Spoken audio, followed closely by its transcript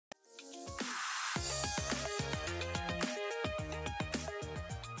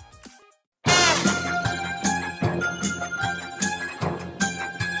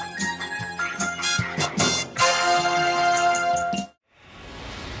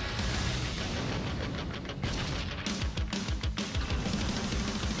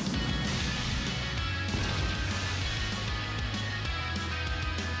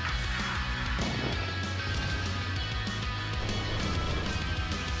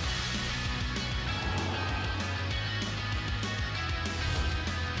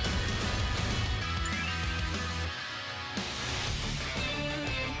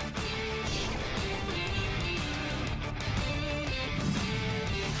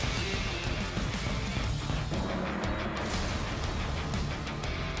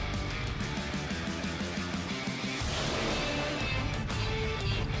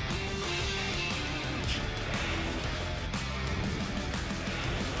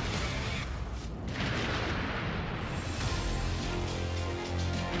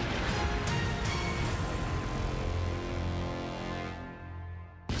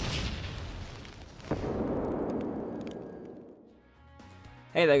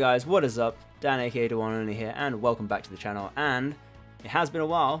Hey there guys, what is up? Dan aka Dwongandonly here, and welcome back to the channel. And it has been a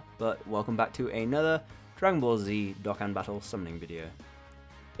while, but welcome back to another Dragon Ball Z Dokkan Battle summoning video.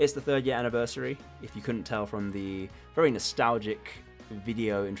 It's the 3rd year anniversary, if you couldn't tell from the very nostalgic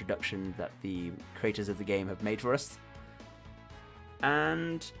video introduction that the creators of the game have made for us.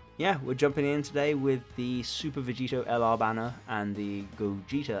 And yeah, we're jumping in today with the Super VEGITO LR banner and the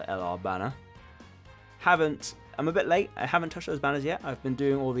GOGETA LR banner. I'm a bit late, I haven't touched those banners yet. I've been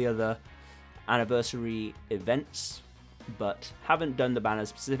doing all the other anniversary events, but haven't done the banners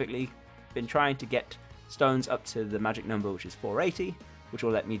specifically. Been trying to get stones up to the magic number, which is 480, which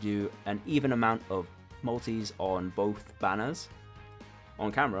will let me do an even amount of multis on both banners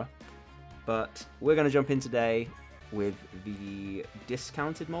on camera. But we're going to jump in today with the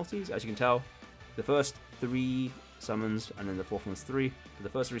discounted multis. As you can tell, the first 3 summons and then the 4th one's 3. But the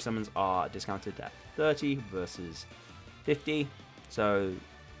first 3 summons are discounted at 30 versus 50. So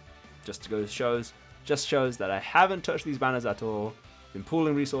just shows that I haven't touched these banners at all. Been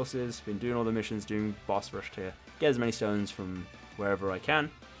pooling resources, been doing all the missions, doing boss rush to get as many stones from wherever I can.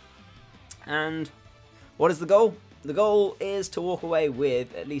 And what is the goal? The goal is to walk away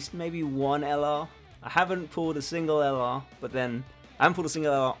with at least maybe 1 LR. I haven't pulled a single LR, but then I haven't pulled a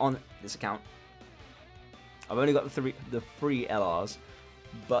single LR on this account. I've only got the three LRs,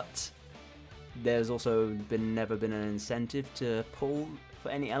 but there's also never been an incentive to pull for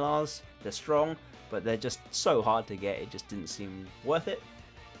any LRs. They're strong, but they're just so hard to get, it just didn't seem worth it.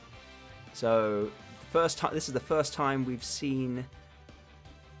 So this is the first time we've seen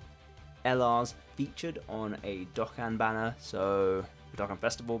LRs featured on a Dokkan banner, so a Dokkan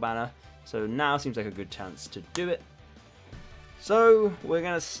Festival banner. So now seems like a good chance to do it. So we're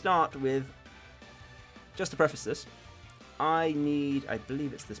going to start with, just to preface this, I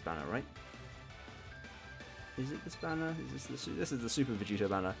believe it's this banner, right? Is it this banner? This is the Super VEGITO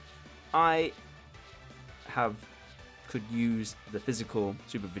banner. I could use the physical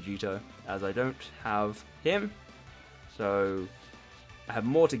Super VEGITO, as I don't have him. So I have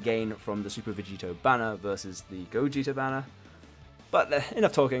more to gain from the Super VEGITO banner versus the GOGETA banner. But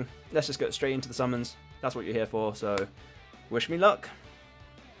enough talking, let's just go straight into the summons. That's what you're here for, so wish me luck.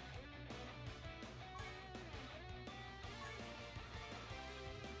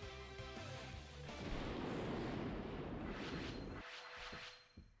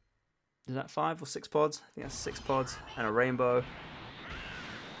 Is that 5 or 6 pods? I think that's 6 pods and a rainbow.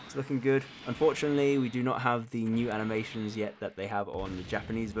 It's looking good. Unfortunately, we do not have the new animations yet that they have on the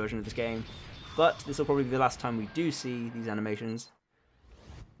Japanese version of this game, but this will probably be the last time we do see these animations.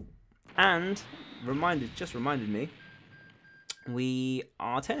 And just reminded me, we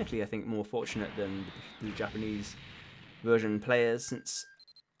are technically, I think, more fortunate than the Japanese version players, since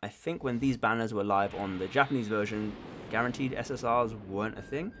I think when these banners were live on the Japanese version, guaranteed SSRs weren't a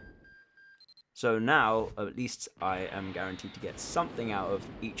thing. So now, at least I am guaranteed to get something out of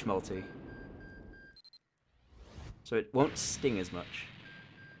each multi. So it won't sting as much.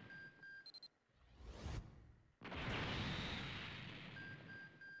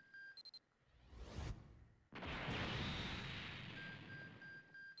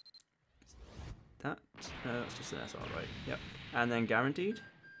 That's just an SR, right? Yep. And then guaranteed?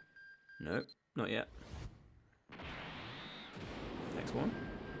 Nope, not yet. Next one.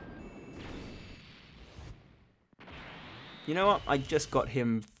 You know what? I just got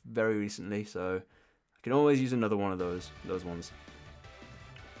him very recently, so I can always use another one of those ones.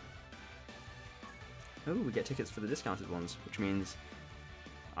 Oh, we get tickets for the discounted ones, which means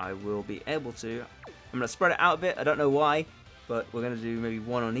I will be able to. I'm going to spread it out a bit. I don't know why, but we're going to do maybe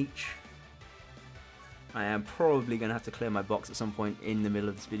 1 on each. I am probably going to have to clear my box at some point in the middle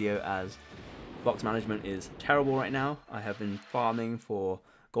of this video, as box management is terrible right now. I have been farming for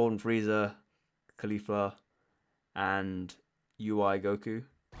Golden Frieza, Caulifla, and UI Goku,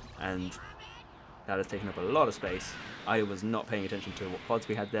 and that has taken up a lot of space. I was not paying attention to what pods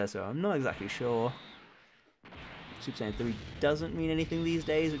we had there, so I'm not exactly sure. Super Saiyan 3 doesn't mean anything these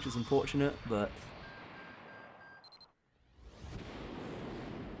days, which is unfortunate, but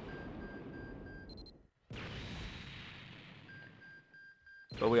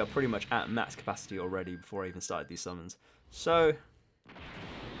we are pretty much at max capacity already before I even started these summons. So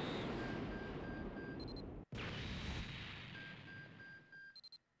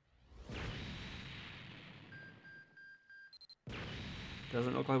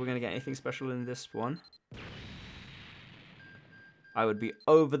doesn't look like we're going to get anything special in this one. I would be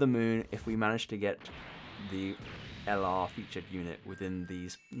over the moon if we managed to get the LR featured unit within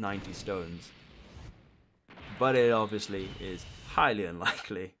these 90 stones. But it obviously is highly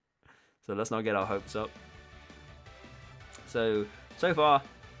unlikely. So let's not get our hopes up. So So far,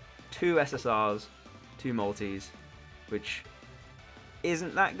 2 SSRs, 2 multis, which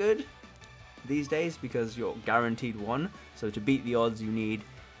isn't that good these days because you're guaranteed 1. So to beat the odds, you need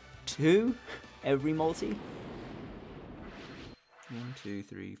 2 every multi. 1, 2,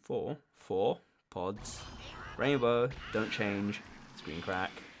 3, 4. 4 pods. Rainbow, don't change. Screen crack.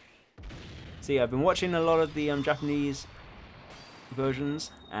 See, I've been watching a lot of the Japanese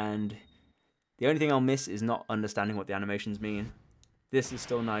versions, and the only thing I'll miss is not understanding what the animations mean. This is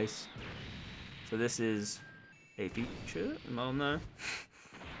still nice. So this is a feature? Well, no.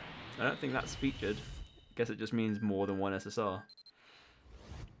 I don't think that's featured. I guess it just means more than 1 SSR.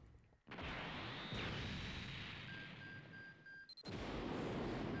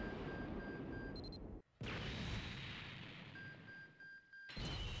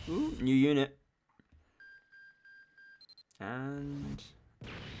 Ooh, new unit. And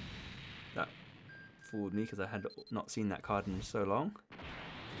that fooled me because I had not seen that card in so long.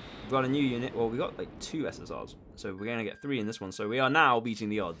 We've got a new unit. Well, we got like 2 SSRs, so we're going to get 3 in this one. So we are now beating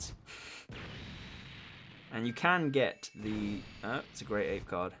the odds. And you can get the... it's a Great Ape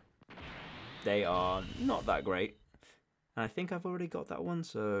card. They are not that great. And I think I've already got that one,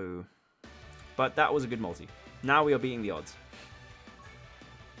 so... But that was a good multi. Now we are beating the odds.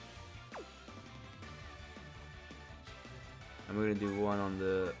 And we're going to do one on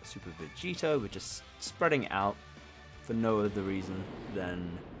the Super VEGITO. We're just spreading it out for no other reason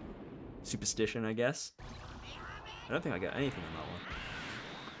than superstition, I guess. I don't think I get anything on that one.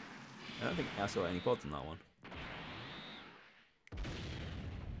 I don't think I saw any pods on that one.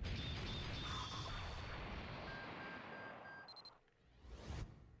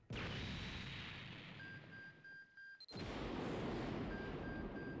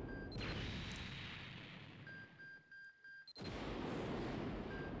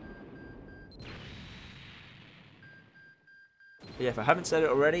 But yeah, if I haven't said it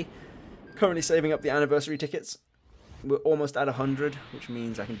already, currently saving up the anniversary tickets. We're almost at 100, which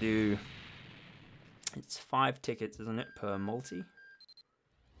means I can do... It's 5 tickets, isn't it, per multi?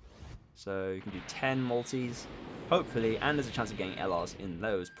 So you can do 10 multis, hopefully, and there's a chance of getting LRs in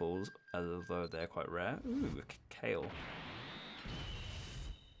those pools, although they're quite rare. Ooh, Kale.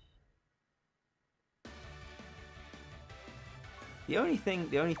 The only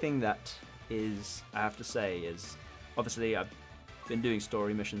thing that is, I have to say, is obviously I've been doing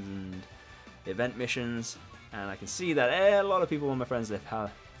story missions and event missions, and I can see that a lot of people on my friends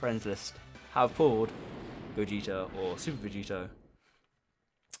list have pulled GOGETA or Super VEGITO.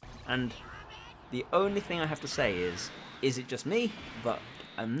 And the only thing I have to say is it just me? But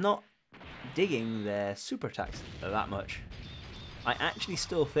I'm not digging their super attacks that much. I actually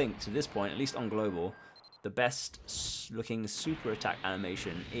still think, to this point, at least on global, the best looking super attack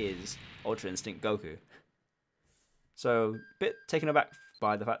animation is Ultra Instinct Goku. So, a bit taken aback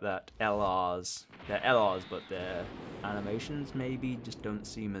by the fact that they're LRs, but their animations maybe just don't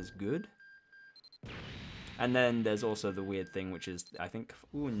seem as good. And then there's also the weird thing, which is, I think,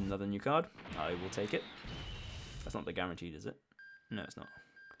 ooh, another new card. I will take it. That's not the guaranteed, is it? No, it's not.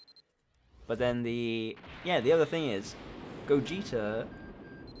 But then the other thing is, GOGETA,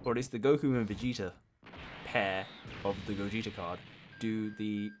 or at least the Goku and Vegeta pair of the GOGETA card, do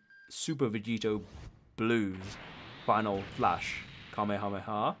the Super VEGITO Blues Final Flash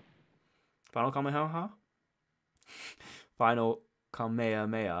Kamehameha. Final Kamehameha? Final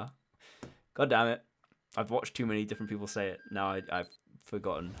Kamehameha. God damn it. I've watched too many different people say it. Now I've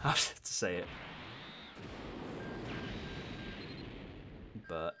forgotten how to say it.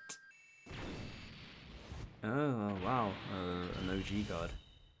 But... oh, wow. An OG card.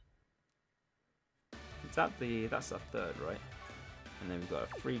 That's our 3rd, right? And then we've got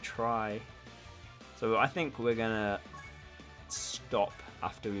a free try. So I think we're gonna stop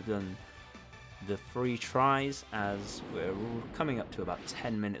after we've done the free tries, as we're coming up to about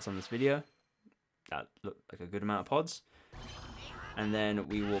 10 minutes on this video. That looked like a good amount of pods. And then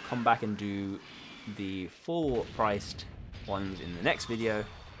we will come back and do the full priced ones in the next video.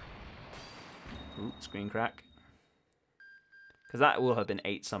 Ooh, screen crack. Because that will have been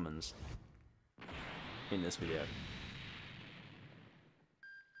 8 summons in this video.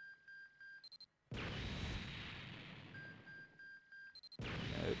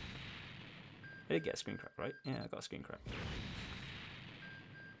 Nope. I did get a screen crack, right? Yeah, I got a screen crack.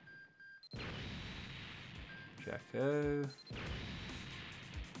 Jacko.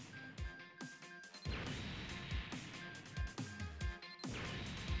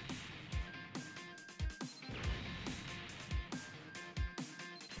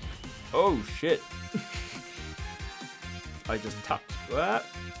 Oh shit! I just tapped. What?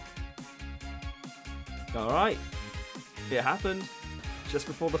 Alright. It happened. just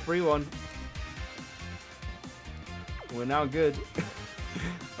before the free one. We're now good.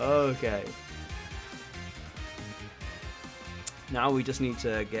 Okay. Now we just need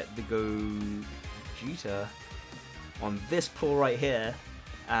to get the GOGETA on this pull right here,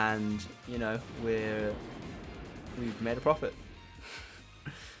 and you know we've made a profit.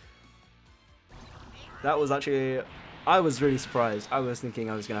 That was actually, I was really surprised. I was thinking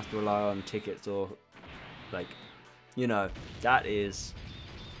I was gonna have to rely on tickets or like, you know, it's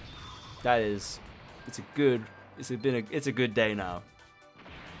a good day now.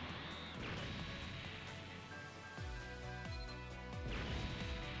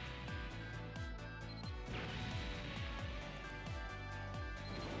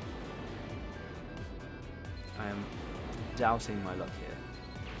 I am doubting my luck here.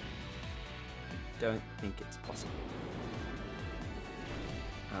 I don't think it's possible.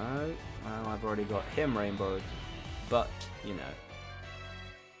 Oh, well, I've already got him rainbowed, but, you know.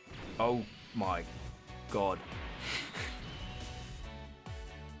 Oh my god.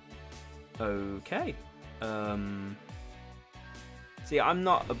 Okay. See, I'm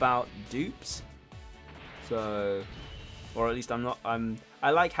not about dupes, so, or at least I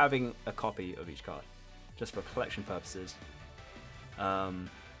like having a copy of each card, just for collection purposes.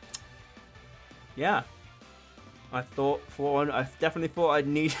 Yeah. I definitely thought I'd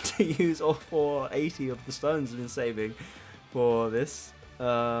need to use all 480 of the stones I've been saving for this.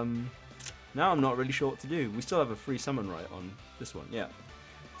 Now I'm not really sure what to do. We still have a free summon right on this one, yeah.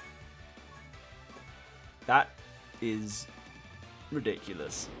 That is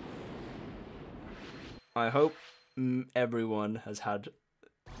ridiculous. I hope everyone has had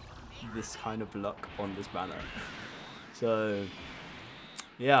this kind of luck on this banner. So,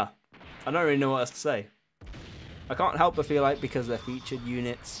 yeah. I don't really know what else to say. I can't help but feel like because they're featured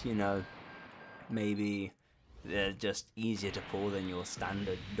units, you know, maybe they're just easier to pull than your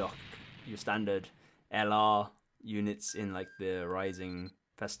standard LR units in like the Rising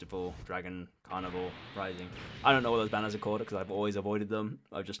Festival, Dragon, Carnival, Rising. I don't know what those banners are called because I've always avoided them.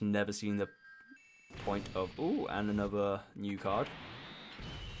 I've just never seen the point of, ooh, and another new card.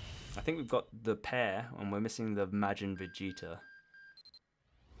 I think we've got the pair and we're missing the Imagine Vegeta.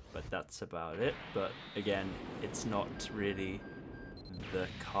 But that's about it. But again, it's not really the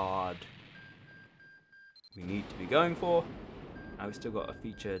card we need to be going for. Now we still got a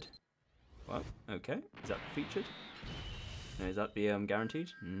featured. Well, okay. Is that featured? No, is that the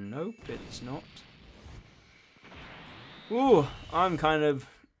guaranteed? Nope, it's not. Ooh, I'm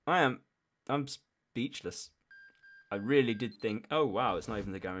speechless. I really did think, oh wow, it's not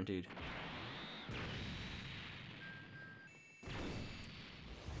even the guaranteed.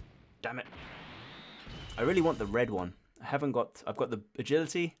 Damn it. I really want the red one. I've got the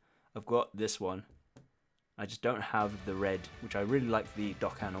agility, I've got this one. I just don't have the red, which I really like the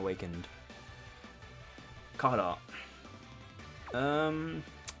Dokkan Awakened card art.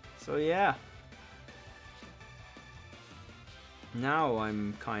 So yeah. Now I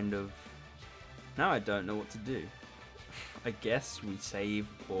don't know what to do. I guess we save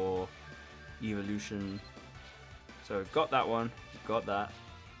for evolution. So we've got that one, we've got that.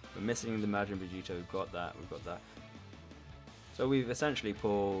 We're missing the Imagine Vegeta, we've got that. So we've essentially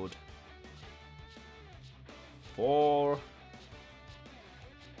pulled four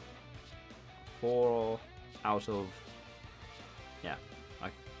out of, yeah,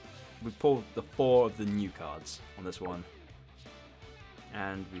 we pulled the 4 of the new cards on this one.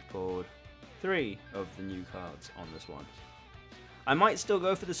 And we pulled 3 of the new cards on this one. I might still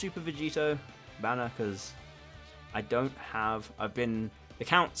go for the Super Vegito banner because the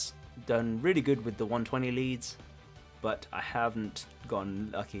count's done really good with the 120 leads, but I haven't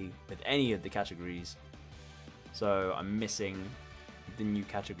gotten lucky with any of the categories. So I'm missing the new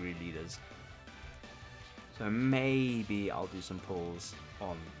category leaders. So maybe I'll do some pulls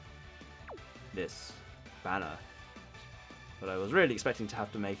on this banner. But I was really expecting to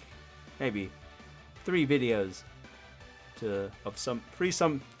have to make maybe 3 videos of some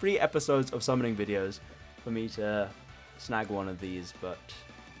 3 episodes of summoning videos for me to snag one of these, but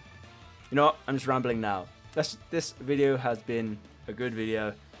you know what, I'm just rambling now. This video has been a good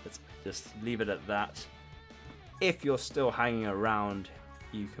video. Let's just leave it at that. If you're still hanging around,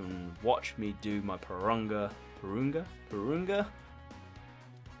 you can watch me do my Purunga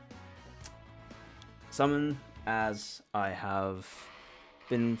summon, as I have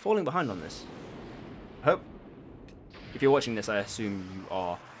been falling behind on this. I hope, if you're watching this, I assume you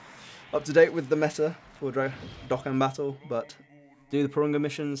are up to date with the meta for Dokkan Battle, but do the Purunga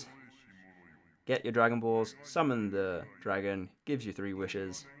missions, get your Dragon Balls, summon the dragon, gives you 3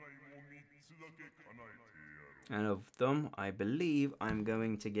 wishes, And of them, I believe I'm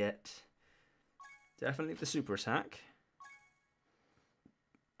going to get definitely the super attack.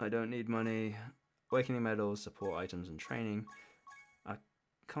 I don't need money. Awakening medals, support items, and training. I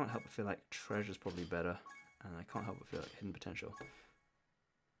can't help but feel like treasure's probably better. And I can't help but feel like hidden potential.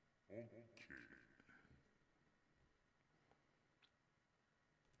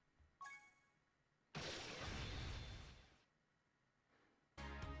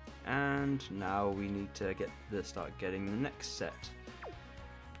 And now we need to start getting the next set.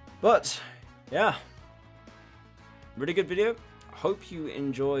 But yeah, really good video. Hope you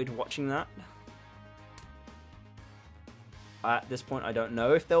enjoyed watching that. At this point, I don't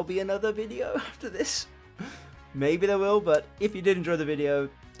know if there'll be another video after this. Maybe there will, but if you did enjoy the video,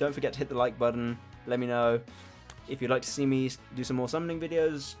 don't forget to hit the like button. Let me know if you'd like to see me do some more summoning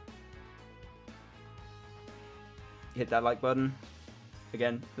videos. Hit that like button.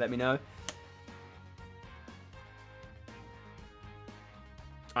 Again, let me know.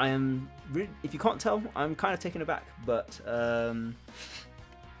 I am really, if you can't tell, I'm kind of taken aback, but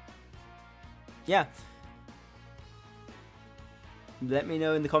yeah. Let me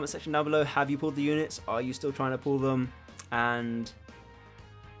know in the comment section down below, have you pulled the units? Are you still trying to pull them? And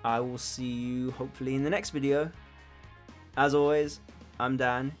I will see you hopefully in the next video. As always, I'm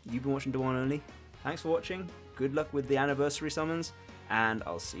Dan, you've been watching Dwongandonly. Thanks for watching, good luck with the anniversary summons, and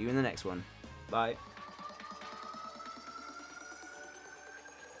I'll see you in the next one. Bye.